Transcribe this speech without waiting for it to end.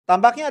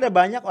Tampaknya ada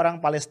banyak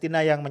orang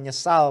Palestina yang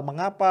menyesal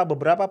mengapa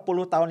beberapa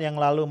puluh tahun yang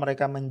lalu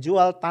mereka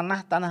menjual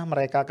tanah-tanah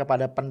mereka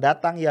kepada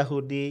pendatang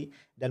Yahudi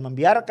dan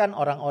membiarkan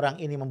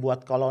orang-orang ini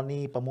membuat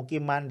koloni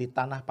pemukiman di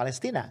tanah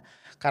Palestina.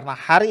 Karena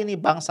hari ini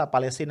bangsa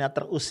Palestina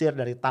terusir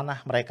dari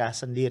tanah mereka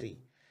sendiri.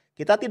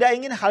 Kita tidak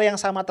ingin hal yang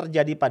sama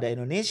terjadi pada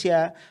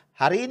Indonesia.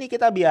 Hari ini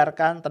kita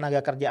biarkan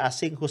tenaga kerja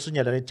asing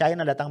khususnya dari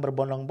China datang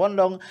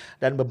berbondong-bondong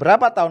dan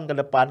beberapa tahun ke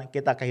depan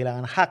kita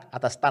kehilangan hak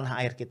atas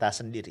tanah air kita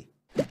sendiri.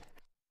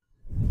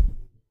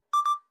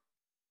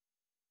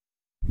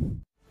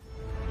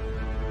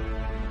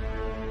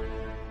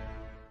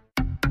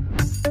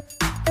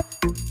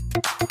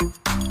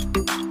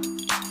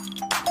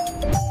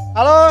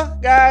 Halo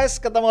guys,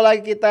 ketemu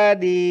lagi kita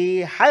di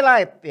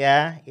Highlight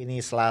ya. Ini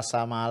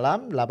Selasa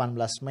malam 18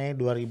 Mei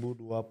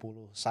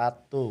 2021.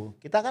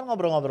 Kita akan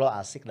ngobrol-ngobrol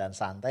asik dan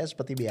santai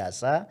seperti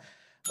biasa.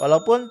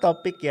 Walaupun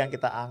topik yang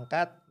kita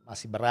angkat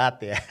masih berat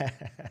ya.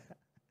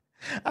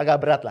 Agak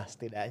berat lah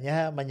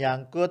setidaknya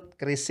menyangkut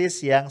krisis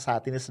yang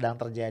saat ini sedang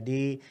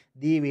terjadi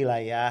di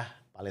wilayah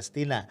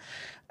Palestina.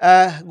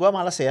 Gua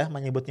males ya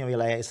menyebutnya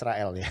wilayah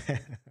Israel ya.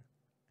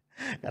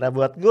 Karena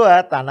buat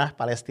gua tanah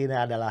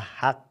Palestina adalah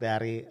hak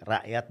dari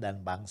rakyat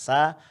dan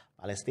bangsa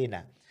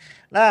Palestina.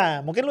 Nah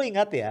mungkin lu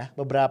ingat ya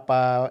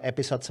beberapa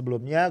episode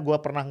sebelumnya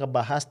gua pernah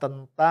ngebahas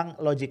tentang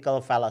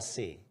logical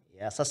fallacy.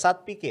 Ya,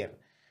 sesat pikir.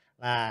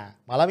 Nah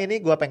malam ini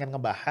gua pengen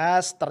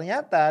ngebahas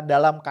ternyata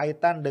dalam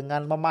kaitan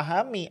dengan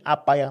memahami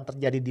apa yang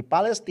terjadi di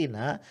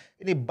Palestina.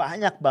 Ini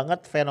banyak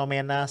banget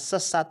fenomena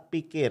sesat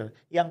pikir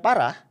yang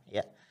parah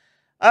ya.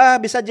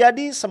 Bisa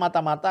jadi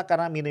semata-mata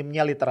karena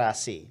minimnya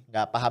literasi.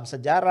 Nggak paham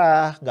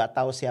sejarah, nggak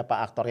tahu siapa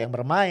aktor yang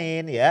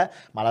bermain ya.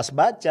 Malas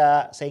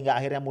baca sehingga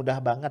akhirnya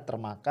mudah banget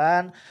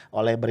termakan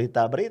oleh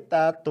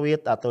berita-berita,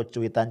 tweet atau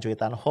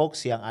cuitan-cuitan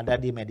hoax yang ada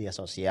di media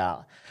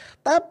sosial.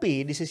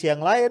 Tapi di sisi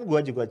yang lain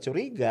gue juga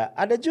curiga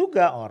ada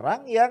juga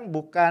orang yang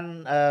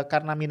bukan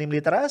karena minim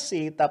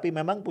literasi tapi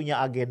memang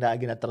punya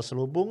agenda-agenda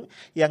terselubung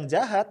yang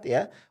jahat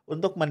ya.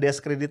 Untuk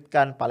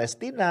mendiskreditkan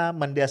Palestina,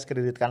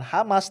 mendiskreditkan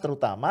Hamas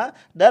terutama,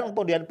 dan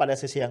kemudian pada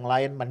sisi yang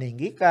lain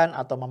meninggikan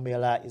atau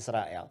membela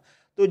Israel.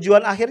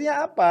 Tujuan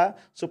akhirnya apa?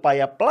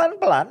 Supaya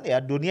pelan-pelan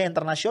ya dunia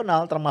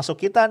internasional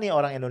termasuk kita nih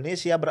orang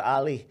Indonesia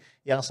beralih.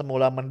 Yang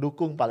semula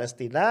mendukung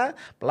Palestina,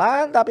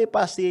 pelan tapi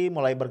pasti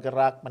mulai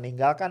bergerak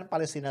meninggalkan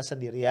Palestina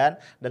sendirian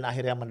dan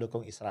akhirnya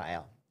mendukung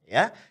Israel.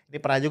 Ya, ini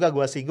pernah juga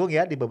gue singgung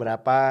ya di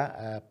beberapa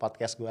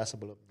podcast gue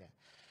sebelumnya.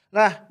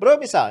 Nah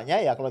bro misalnya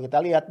ya kalau kita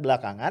lihat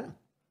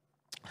belakangan,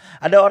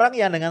 ada orang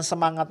yang dengan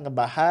semangat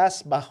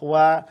ngebahas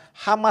bahwa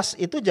Hamas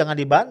itu jangan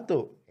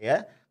dibantu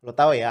ya. Lo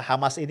tahu ya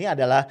Hamas ini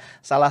adalah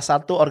salah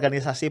satu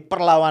organisasi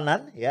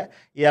perlawanan ya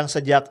yang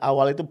sejak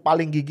awal itu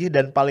paling gigih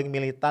dan paling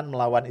militan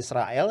melawan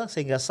Israel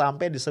sehingga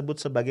sampai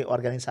disebut sebagai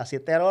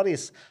organisasi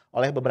teroris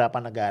oleh beberapa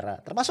negara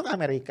termasuk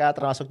Amerika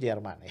termasuk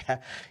Jerman ya.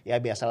 Ya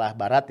biasalah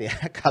barat ya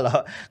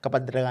kalau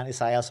kepentingan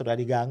Israel sudah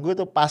diganggu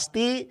tuh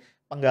pasti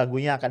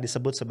pengganggunya akan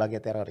disebut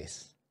sebagai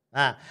teroris.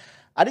 Nah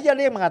ada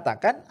jadi yang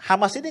mengatakan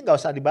Hamas ini nggak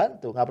usah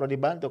dibantu, nggak perlu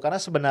dibantu karena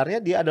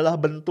sebenarnya dia adalah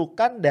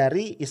bentukan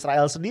dari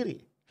Israel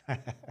sendiri.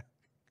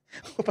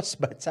 Pas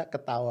baca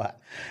ketawa.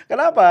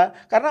 Kenapa?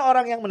 Karena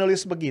orang yang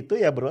menulis begitu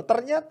ya bro,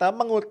 ternyata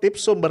mengutip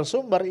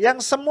sumber-sumber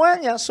yang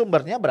semuanya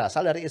sumbernya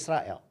berasal dari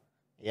Israel.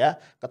 Ya,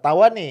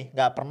 ketawa nih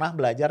nggak pernah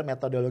belajar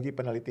metodologi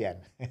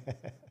penelitian.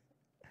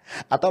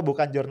 Atau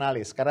bukan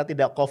jurnalis karena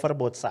tidak cover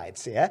both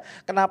sides ya.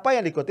 Kenapa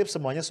yang dikutip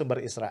semuanya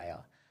sumber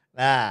Israel?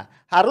 Nah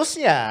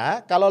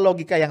harusnya kalau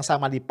logika yang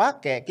sama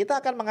dipakai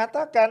kita akan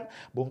mengatakan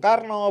Bung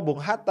Karno,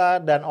 Bung Hatta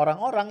dan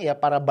orang-orang ya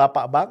para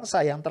bapak bangsa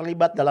yang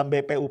terlibat dalam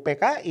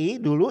BPUPKI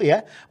dulu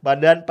ya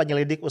Badan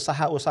Penyelidik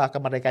Usaha-Usaha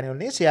Kemerdekaan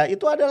Indonesia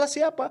itu adalah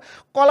siapa?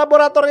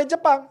 Kolaboratornya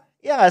Jepang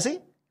ya nggak sih?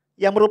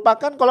 Yang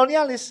merupakan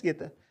kolonialis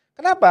gitu.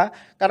 Kenapa?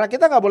 Karena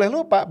kita nggak boleh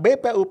lupa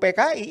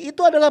BPUPKI itu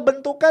adalah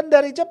bentukan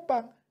dari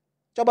Jepang.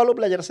 Coba lu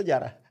belajar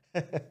sejarah.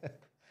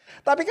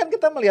 Tapi kan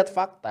kita melihat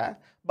fakta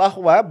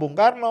bahwa Bung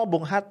Karno,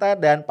 Bung Hatta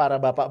dan para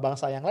bapak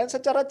bangsa yang lain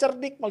secara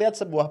cerdik melihat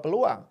sebuah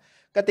peluang.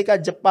 Ketika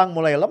Jepang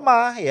mulai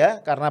lemah ya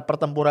karena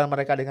pertempuran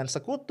mereka dengan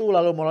sekutu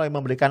lalu mulai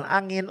memberikan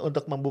angin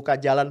untuk membuka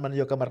jalan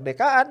menuju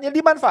kemerdekaan ya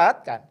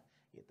dimanfaatkan.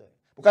 Gitu.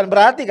 Bukan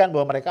berarti kan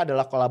bahwa mereka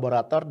adalah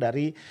kolaborator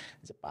dari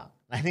Jepang.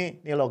 Nah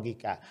ini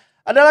logika.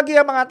 Ada lagi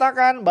yang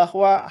mengatakan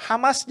bahwa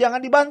Hamas jangan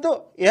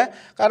dibantu ya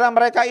karena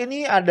mereka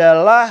ini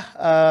adalah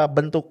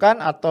bentukan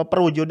atau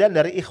perwujudan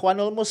dari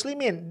Ikhwanul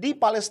Muslimin di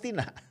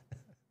Palestina.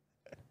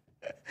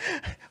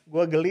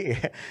 Gue geli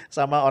ya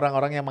sama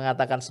orang-orang yang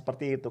mengatakan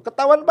seperti itu.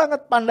 Ketahuan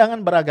banget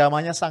pandangan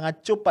beragamanya sangat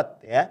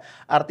cupet ya.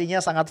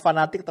 Artinya sangat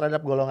fanatik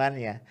terhadap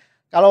golongannya.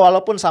 Kalau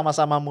walaupun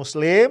sama-sama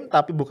muslim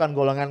tapi bukan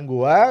golongan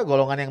gua,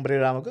 golongan yang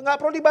berbeda sama gua nggak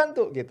perlu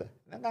dibantu gitu.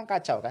 Kan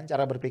kacau kan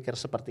cara berpikir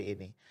seperti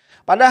ini.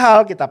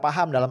 Padahal kita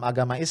paham dalam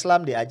agama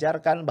Islam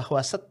diajarkan bahwa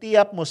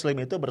setiap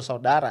muslim itu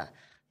bersaudara.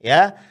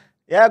 Ya,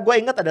 ya gue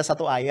ingat ada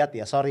satu ayat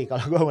ya, sorry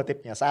kalau gue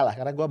motifnya salah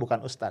karena gue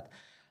bukan ustadz.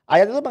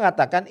 Ayat itu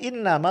mengatakan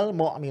innamal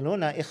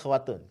mu'minuna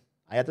ikhwatun.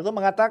 Ayat itu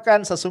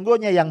mengatakan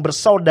sesungguhnya yang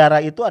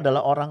bersaudara itu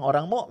adalah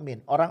orang-orang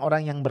mukmin,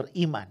 orang-orang yang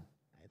beriman.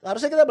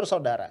 Harusnya kita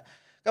bersaudara.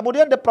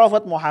 Kemudian the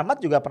Prophet Muhammad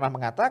juga pernah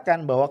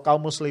mengatakan bahwa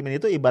kaum muslimin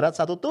itu ibarat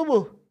satu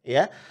tubuh.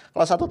 Ya,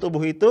 kalau satu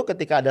tubuh itu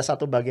ketika ada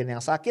satu bagian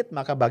yang sakit,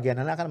 maka bagian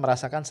lain akan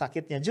merasakan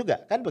sakitnya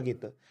juga, kan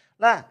begitu.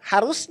 Nah,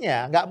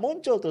 harusnya nggak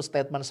muncul tuh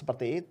statement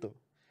seperti itu.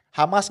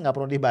 Hamas nggak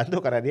perlu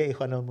dibantu karena dia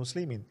Ikhwanul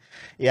Muslimin.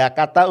 Ya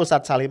kata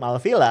Ustadz Salim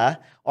Al-Filah,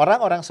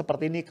 orang-orang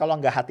seperti ini kalau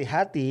nggak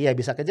hati-hati ya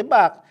bisa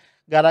kejebak.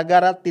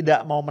 Gara-gara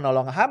tidak mau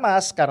menolong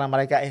Hamas karena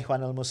mereka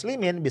Ikhwanul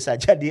Muslimin, bisa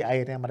jadi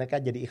akhirnya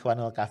mereka jadi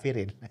Ikhwanul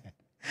Kafirin.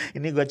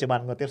 Ini gue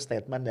cuma ngutip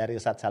statement dari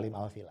Ustadz Salim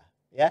Al-Filah.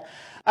 Ya,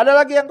 ada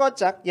lagi yang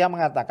kocak yang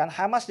mengatakan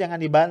Hamas jangan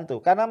dibantu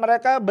karena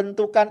mereka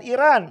bentukan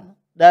Iran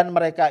dan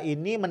mereka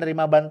ini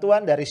menerima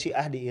bantuan dari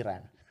Syiah di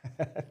Iran.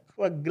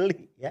 Gue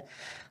geli ya.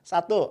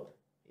 Satu,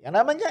 yang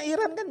namanya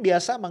Iran kan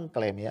biasa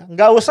mengklaim ya,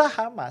 nggak usah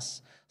Hamas.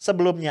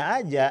 Sebelumnya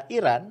aja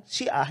Iran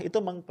Syiah itu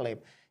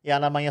mengklaim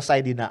yang namanya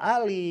Sayyidina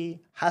Ali,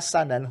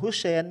 Hasan dan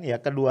Husain ya,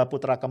 kedua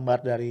putra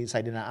kembar dari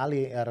Sayyidina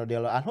Ali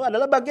radhiyallahu anhu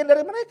adalah bagian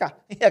dari mereka,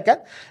 ya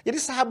kan?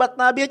 Jadi sahabat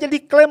Nabi aja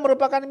diklaim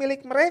merupakan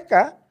milik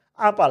mereka.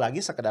 Apalagi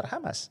sekedar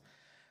Hamas.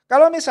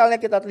 Kalau misalnya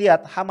kita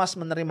lihat Hamas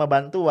menerima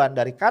bantuan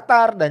dari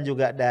Qatar dan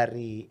juga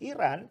dari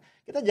Iran,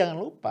 kita jangan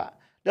lupa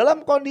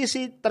dalam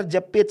kondisi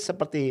terjepit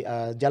seperti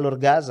jalur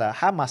Gaza,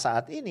 Hamas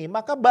saat ini,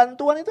 maka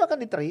bantuan itu akan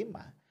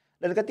diterima.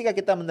 Dan ketika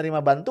kita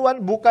menerima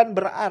bantuan bukan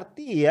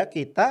berarti ya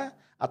kita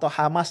atau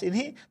Hamas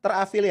ini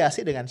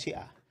terafiliasi dengan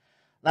Syiah.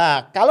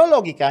 Nah, kalau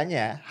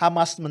logikanya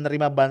Hamas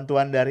menerima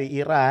bantuan dari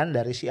Iran,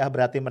 dari Syiah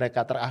berarti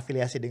mereka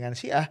terafiliasi dengan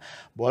Syiah.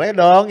 Boleh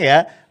dong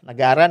ya,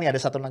 negara nih ada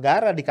satu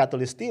negara di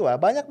Khatulistiwa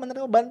banyak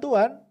menerima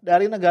bantuan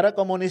dari negara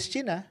komunis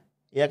Cina.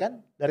 Ya kan?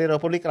 Dari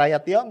Republik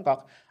Rakyat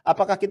Tiongkok.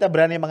 Apakah kita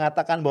berani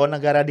mengatakan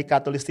bahwa negara di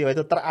Khatulistiwa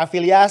itu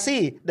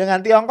terafiliasi dengan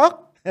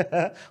Tiongkok?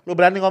 Lu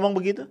berani ngomong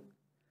begitu?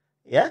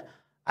 Ya.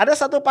 Ada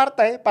satu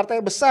partai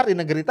besar di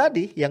negeri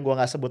tadi yang gua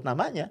nggak sebut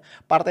namanya,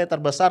 partai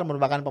terbesar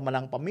merupakan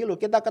pemenang pemilu,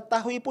 kita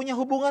ketahui punya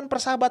hubungan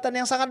persahabatan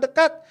yang sangat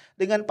dekat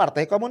dengan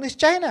Partai Komunis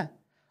China.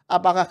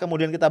 Apakah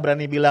kemudian kita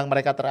berani bilang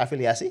mereka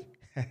terafiliasi?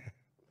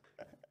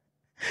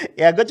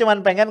 Ya gue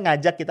cuman pengen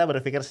ngajak kita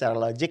berpikir secara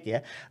logik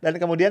ya, dan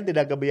kemudian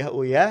tidak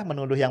gebiah-uyah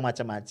menuduh yang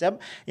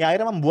macam-macam yang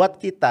akhirnya membuat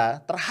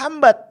kita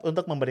terhambat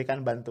untuk memberikan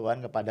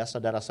bantuan kepada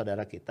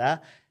saudara-saudara kita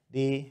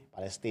di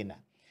Palestina.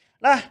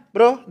 Nah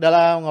bro,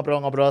 dalam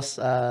ngobrol-ngobrol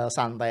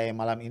santai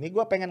malam ini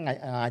gue pengen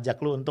ngajak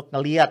lu untuk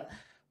ngeliat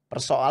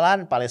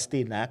persoalan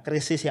Palestina,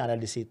 krisis yang ada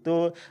di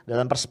situ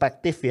dalam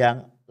perspektif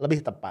yang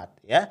lebih tepat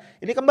ya.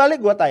 Ini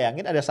kembali gue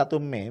tayangin ada satu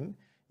meme,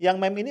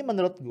 yang meme ini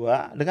menurut gue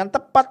dengan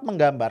tepat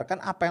menggambarkan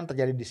apa yang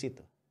terjadi di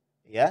situ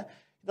ya.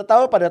 Kita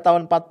tahu pada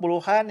tahun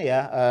 40-an ya,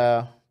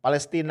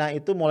 Palestina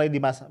itu mulai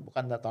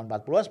bukan tahun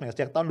 40-an,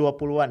 sejak tahun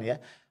 20-an ya.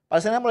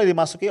 Palestina mulai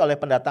dimasuki oleh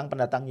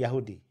pendatang-pendatang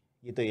Yahudi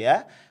gitu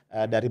ya,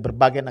 dari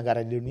berbagai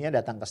negara di dunia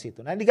datang ke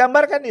situ. Nah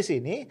digambarkan di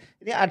sini,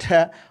 ini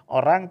ada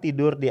orang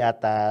tidur di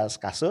atas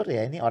kasur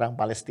ya, ini orang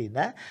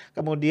Palestina.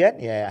 Kemudian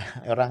ya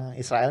orang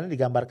Israel ini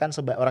digambarkan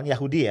sebagai orang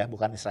Yahudi ya,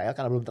 bukan Israel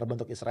karena belum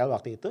terbentuk Israel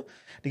waktu itu.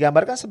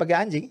 Digambarkan sebagai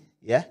anjing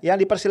ya, yang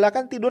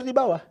dipersilakan tidur di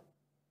bawah.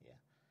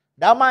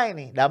 Damai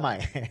nih,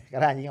 damai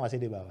karena anjingnya masih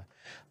di bawah.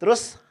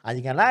 Terus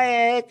anjingnya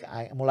naik,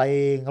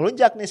 mulai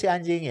ngelunjak nih si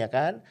anjing ya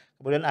kan.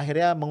 Kemudian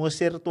akhirnya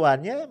mengusir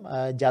tuannya,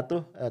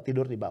 jatuh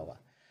tidur di bawah.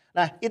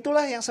 Nah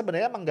itulah yang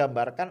sebenarnya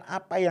menggambarkan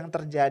apa yang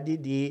terjadi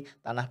di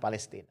tanah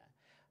Palestina.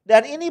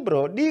 Dan ini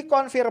bro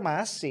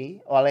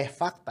dikonfirmasi oleh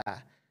fakta.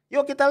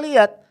 Yuk kita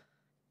lihat,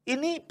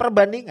 ini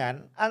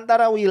perbandingan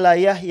antara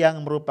wilayah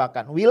yang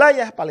merupakan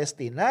wilayah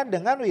Palestina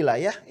dengan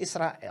wilayah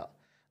Israel.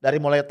 Dari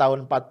mulai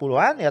tahun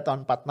 40-an ya,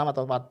 tahun 46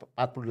 atau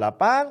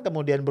 48,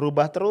 kemudian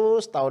berubah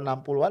terus tahun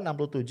 60-an,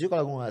 67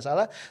 kalau gue gak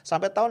salah,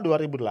 sampai tahun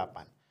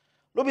 2008.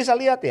 Lu bisa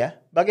lihat ya,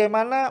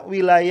 bagaimana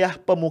wilayah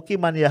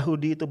pemukiman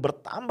Yahudi itu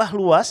bertambah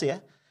luas ya.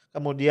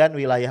 Kemudian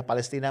wilayah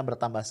Palestina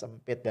bertambah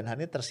sempit dan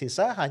ini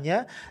tersisa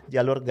hanya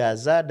jalur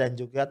Gaza dan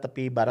juga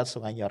tepi barat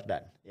Sungai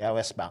Yordan, ya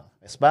West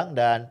Bank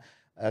dan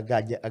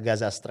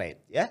Gaza Strait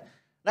ya.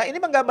 Nah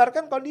ini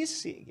menggambarkan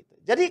kondisi gitu.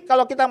 Jadi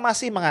kalau kita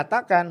masih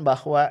mengatakan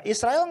bahwa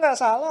Israel nggak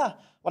salah,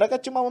 mereka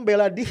cuma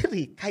membela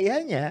diri,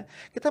 kayaknya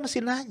kita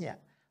mesti nanya,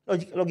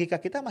 logika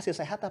kita masih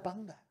sehat apa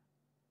enggak?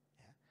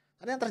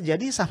 Karena yang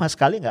terjadi sama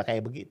sekali nggak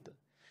kayak begitu.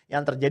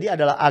 Yang terjadi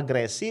adalah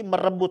agresi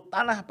merebut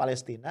tanah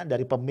Palestina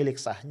dari pemilik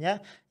sahnya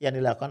yang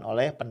dilakukan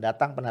oleh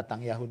pendatang-pendatang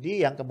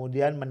Yahudi yang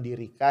kemudian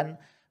mendirikan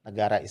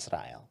negara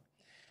Israel.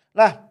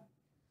 Nah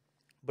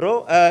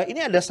bro, ini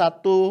ada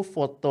satu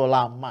foto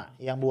lama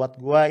yang buat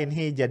gua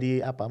ini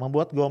jadi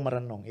membuat gua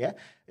merenung ya.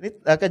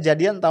 Ini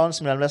kejadian tahun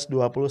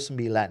 1929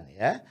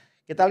 ya.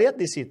 Kita lihat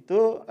di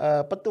situ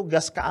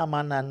petugas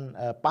keamanan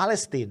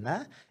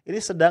Palestina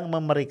ini sedang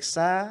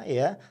memeriksa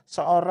ya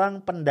seorang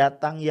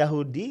pendatang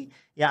Yahudi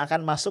yang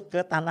akan masuk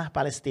ke tanah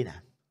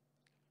Palestina.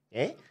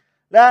 Oke.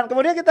 Dan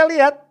kemudian kita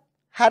lihat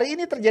hari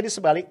ini terjadi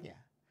sebaliknya.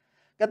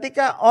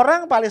 Ketika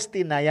orang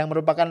Palestina yang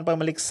merupakan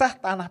pemilik sah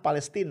tanah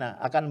Palestina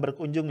akan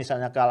berkunjung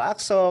misalnya ke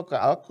Al-Aqsa, ke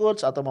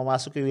Al-Quds atau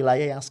memasuki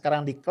wilayah yang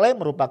sekarang diklaim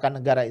merupakan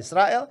negara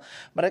Israel,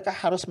 mereka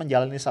harus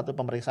menjalani satu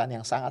pemeriksaan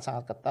yang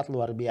sangat-sangat ketat,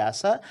 luar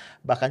biasa,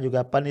 bahkan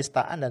juga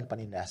penistaan dan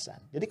penindasan.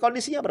 Jadi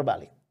kondisinya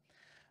berbalik.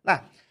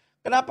 Nah,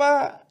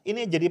 kenapa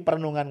ini jadi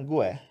perenungan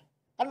gue?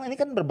 Kan ini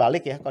kan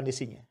berbalik ya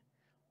kondisinya.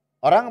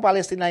 Orang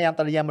Palestina yang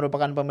tadinya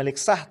merupakan pemilik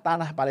sah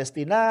tanah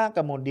Palestina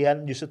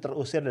kemudian justru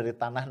terusir dari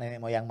tanah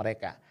nenek moyang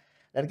mereka.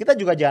 Dan kita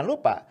juga jangan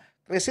lupa,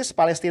 krisis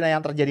Palestina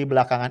yang terjadi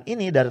belakangan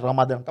ini dari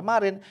Ramadan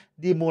kemarin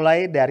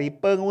dimulai dari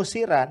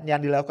pengusiran yang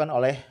dilakukan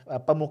oleh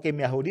pemukim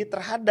Yahudi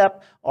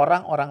terhadap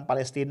orang-orang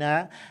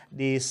Palestina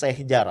di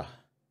Sheikh Jarrah.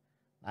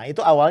 Nah,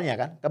 itu awalnya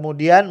kan.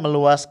 Kemudian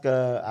meluas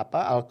ke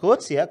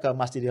Al-Quds ya, ke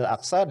Masjidil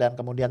Aqsa, dan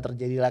kemudian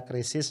terjadilah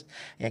krisis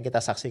yang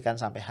kita saksikan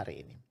sampai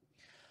hari ini.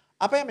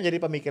 Apa yang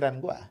menjadi pemikiran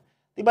gue?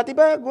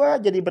 Tiba-tiba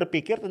gue jadi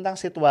berpikir tentang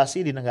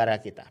situasi di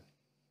negara kita.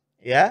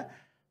 Ya.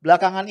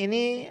 Belakangan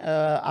ini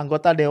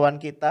anggota dewan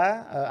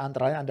kita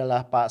antara lain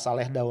adalah Pak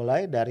Saleh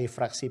Daulay dari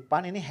fraksi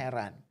PAN ini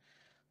heran.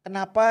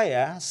 Kenapa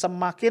ya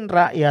semakin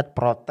rakyat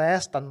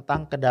protes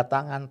tentang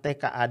kedatangan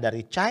TKA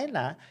dari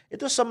China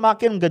itu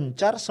semakin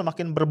gencar,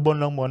 semakin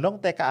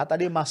berbondong-bondong TKA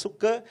tadi masuk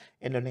ke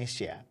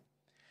Indonesia.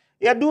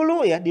 Ya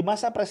dulu ya di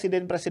masa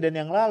presiden-presiden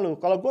yang lalu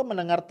kalau gue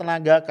mendengar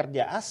tenaga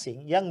kerja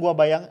asing yang gue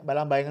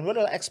dalam bayangan gue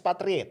adalah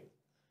expatriate.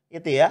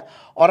 Gitu ya,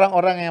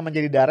 orang-orang yang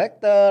menjadi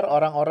director,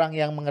 orang-orang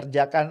yang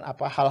mengerjakan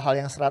hal-hal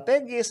yang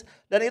strategis,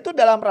 dan itu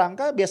dalam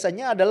rangka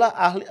biasanya adalah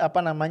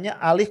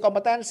alih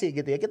kompetensi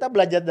gitu ya. Kita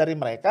belajar dari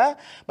mereka,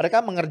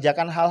 mereka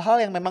mengerjakan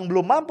hal-hal yang memang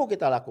belum mampu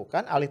kita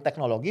lakukan, alih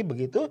teknologi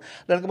begitu,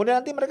 dan kemudian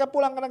nanti mereka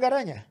pulang ke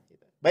negaranya.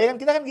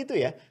 Bayangan kita kan gitu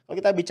ya, kalau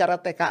kita bicara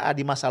TKA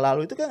di masa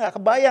lalu itu kan nggak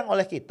kebayang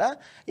oleh kita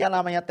yang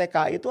namanya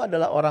TKA itu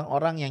adalah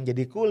orang-orang yang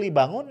jadi kuli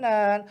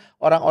bangunan,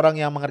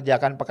 orang-orang yang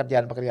mengerjakan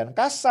pekerjaan-pekerjaan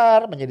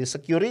kasar, menjadi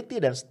security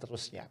dan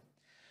seterusnya.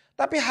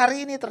 Tapi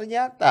hari ini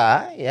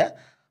ternyata ya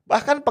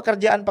bahkan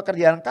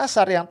pekerjaan-pekerjaan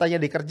kasar yang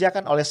tadinya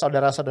dikerjakan oleh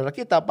saudara-saudara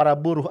kita para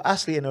buruh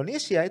asli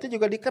Indonesia itu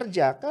juga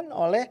dikerjakan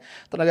oleh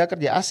tenaga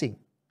kerja asing,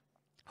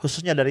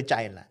 khususnya dari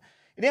China.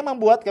 Ini yang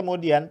membuat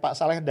kemudian Pak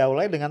Saleh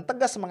Daulay dengan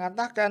tegas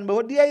mengatakan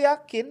bahwa dia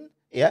yakin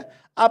ya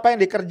apa yang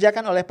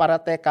dikerjakan oleh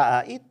para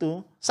TKA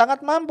itu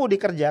sangat mampu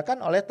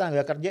dikerjakan oleh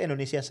tenaga kerja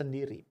Indonesia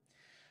sendiri.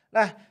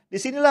 Nah,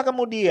 disinilah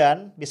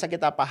kemudian bisa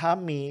kita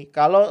pahami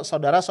kalau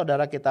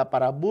saudara-saudara kita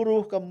para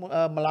buruh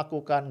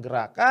melakukan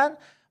gerakan,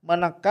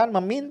 menekan,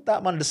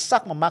 meminta,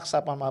 mendesak,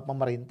 memaksa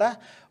pemerintah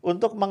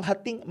untuk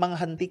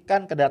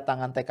menghentikan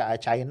kedatangan TKA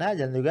China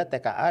dan juga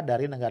TKA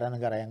dari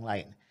negara-negara yang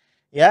lain.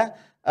 Ya,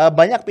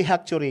 banyak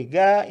pihak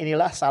curiga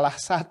inilah salah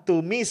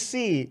satu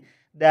misi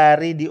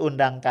dari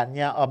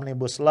diundangkannya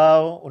Omnibus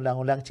Law,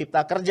 Undang-Undang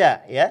Cipta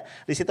Kerja ya.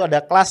 Di situ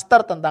ada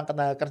klaster tentang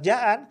ketenaga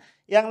kerjaan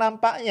yang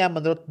nampaknya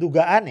menurut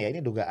dugaan ya,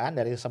 ini dugaan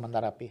dari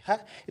sementara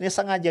pihak, ini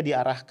sengaja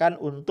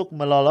diarahkan untuk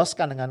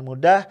meloloskan dengan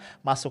mudah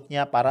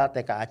masuknya para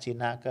TKA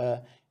Cina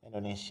ke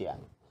Indonesia.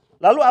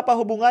 Lalu apa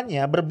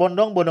hubungannya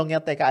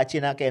berbondong-bondongnya TKA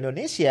Cina ke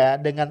Indonesia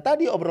dengan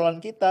tadi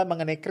obrolan kita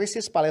mengenai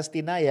krisis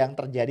Palestina yang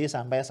terjadi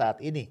sampai saat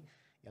ini?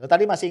 Yang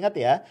tadi masih ingat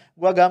ya,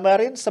 gua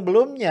gambarin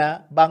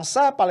sebelumnya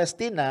bangsa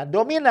Palestina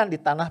dominan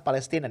di tanah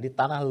Palestina, di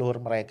tanah leluhur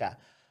mereka.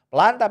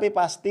 Pelan tapi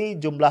pasti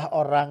jumlah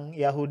orang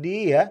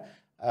Yahudi ya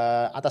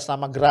atas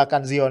nama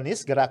gerakan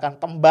Zionis,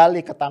 gerakan kembali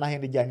ke tanah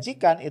yang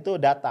dijanjikan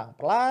itu datang.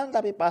 Pelan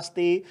tapi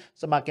pasti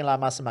semakin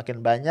lama semakin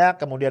banyak,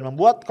 kemudian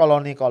membuat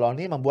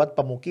koloni-koloni, membuat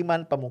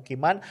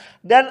pemukiman-pemukiman,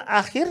 dan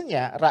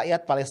akhirnya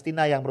rakyat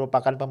Palestina yang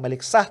merupakan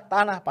pemilik sah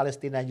tanah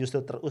Palestina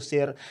justru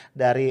terusir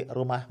dari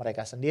rumah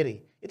mereka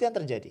sendiri. Itu yang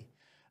terjadi.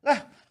 Nah,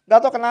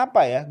 gak tahu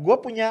kenapa ya, gue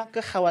punya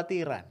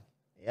kekhawatiran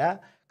ya.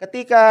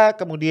 Ketika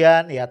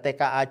kemudian ya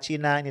TKA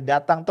Cina ini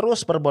datang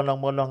terus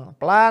berbondong-bondong,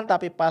 pelan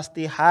tapi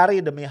pasti hari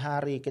demi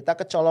hari kita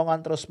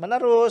kecolongan terus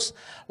menerus,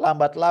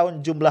 lambat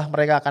laun jumlah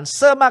mereka akan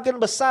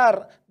semakin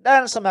besar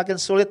dan semakin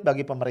sulit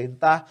bagi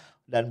pemerintah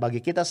dan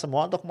bagi kita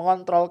semua untuk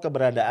mengontrol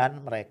keberadaan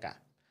mereka.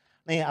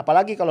 Nih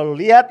apalagi kalau lu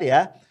lihat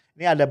ya,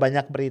 ini ada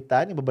banyak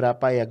berita, ini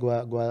beberapa ya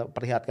gua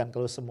perlihatkan ke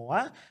lu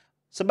semua.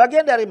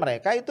 Sebagian dari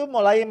mereka itu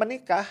mulai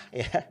menikah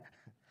ya.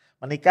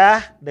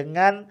 Menikah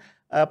dengan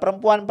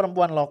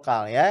perempuan-perempuan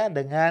lokal ya,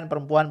 dengan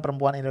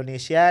perempuan-perempuan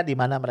Indonesia di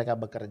mana mereka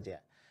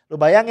bekerja.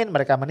 Lu bayangin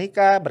mereka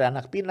menikah,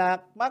 beranak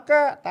pinak,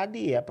 maka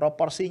tadi ya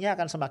proporsinya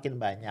akan semakin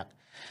banyak.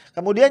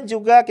 Kemudian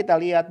juga kita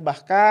lihat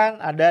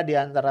bahkan ada di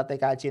antara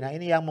TKA Cina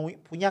ini yang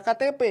punya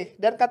KTP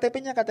dan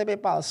KTP-nya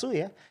KTP palsu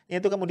ya.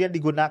 Itu kemudian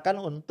digunakan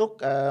untuk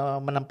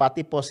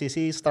menempati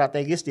posisi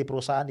strategis di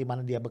perusahaan di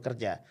mana dia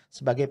bekerja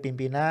sebagai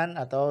pimpinan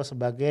atau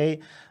sebagai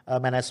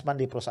manajemen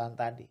di perusahaan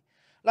tadi.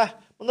 Nah,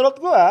 menurut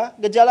gua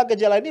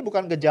gejala-gejala ini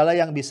bukan gejala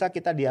yang bisa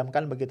kita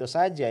diamkan begitu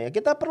saja ya.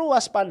 Kita perlu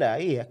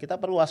waspadai ya, kita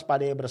perlu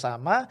waspadai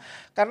bersama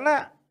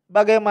karena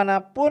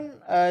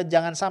bagaimanapun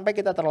jangan sampai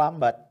kita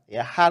terlambat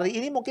ya. Hari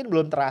ini mungkin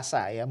belum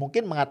terasa ya.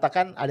 Mungkin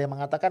ada yang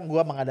mengatakan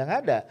gua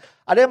mengada-ngada,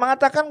 ada yang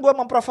mengatakan gua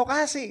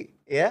memprovokasi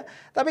ya.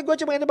 Tapi gue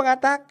cuma ini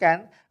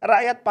mengatakan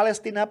rakyat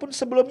Palestina pun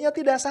sebelumnya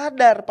tidak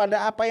sadar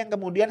pada apa yang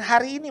kemudian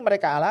hari ini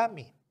mereka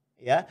alami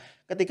ya.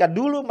 Ketika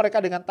dulu mereka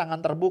dengan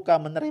tangan terbuka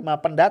menerima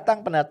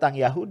pendatang-pendatang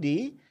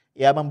Yahudi,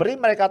 ya, memberi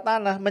mereka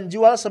tanah,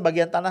 menjual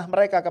sebagian tanah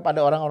mereka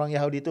kepada orang-orang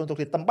Yahudi itu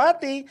untuk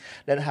ditempati,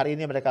 dan hari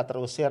ini mereka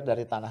terusir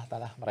dari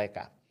tanah-tanah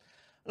mereka.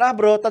 Nah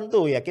bro,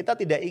 tentu ya kita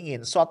tidak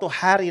ingin suatu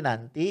hari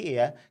nanti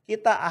ya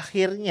kita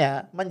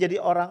akhirnya menjadi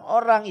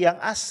orang-orang yang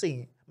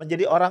asing,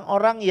 menjadi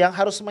orang-orang yang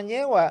harus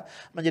menyewa,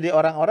 menjadi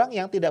orang-orang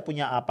yang tidak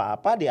punya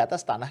apa-apa di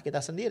atas tanah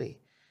kita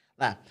sendiri.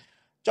 Nah,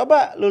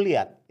 coba lu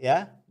lihat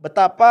ya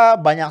betapa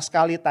banyak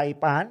sekali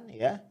Taipan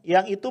ya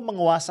yang itu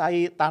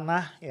menguasai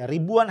tanah ya,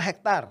 ribuan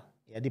hektar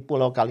ya di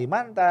Pulau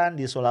Kalimantan,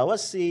 di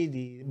Sulawesi,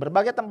 di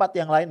berbagai tempat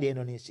yang lain di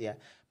Indonesia.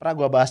 Pernah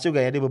gua bahas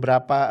juga ya di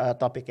beberapa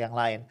topik yang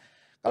lain.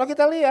 Kalau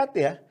kita lihat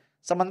ya,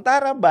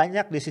 sementara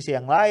banyak di sisi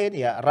yang lain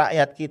ya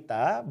rakyat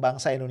kita,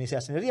 bangsa Indonesia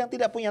sendiri yang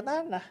tidak punya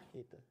tanah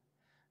gitu.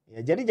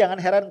 Ya, jadi jangan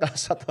heran kalau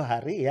suatu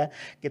hari ya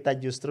kita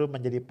justru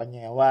menjadi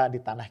penyewa di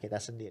tanah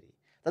kita sendiri.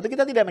 Tentu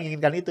kita tidak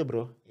menginginkan itu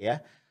bro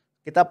ya.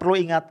 Kita perlu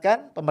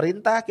ingatkan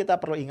pemerintah, kita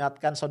perlu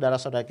ingatkan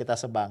saudara-saudara kita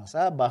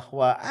sebangsa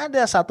bahwa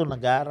ada satu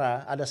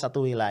negara, ada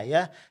satu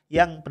wilayah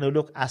yang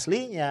penduduk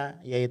aslinya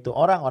yaitu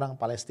orang-orang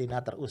Palestina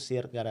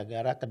terusir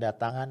gara-gara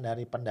kedatangan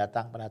dari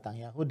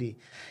pendatang-pendatang Yahudi.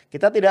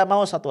 Kita tidak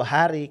mau satu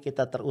hari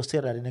kita terusir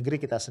dari negeri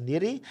kita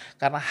sendiri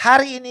karena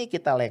hari ini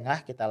kita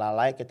lengah, kita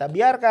lalai, kita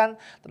biarkan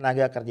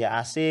tenaga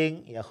kerja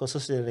asing ya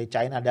khusus dari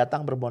China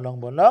datang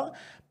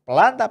berbondong-bondong.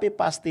 Pelan tapi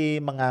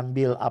pasti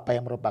mengambil apa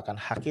yang merupakan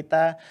hak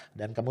kita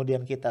dan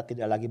kemudian kita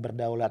tidak lagi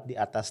berdaulat di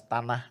atas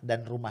tanah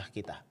dan rumah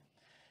kita.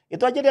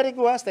 Itu aja dari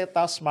gua, stay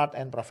tough, smart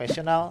and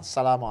professional.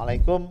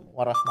 Assalamualaikum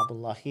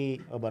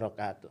warahmatullahi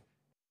wabarakatuh.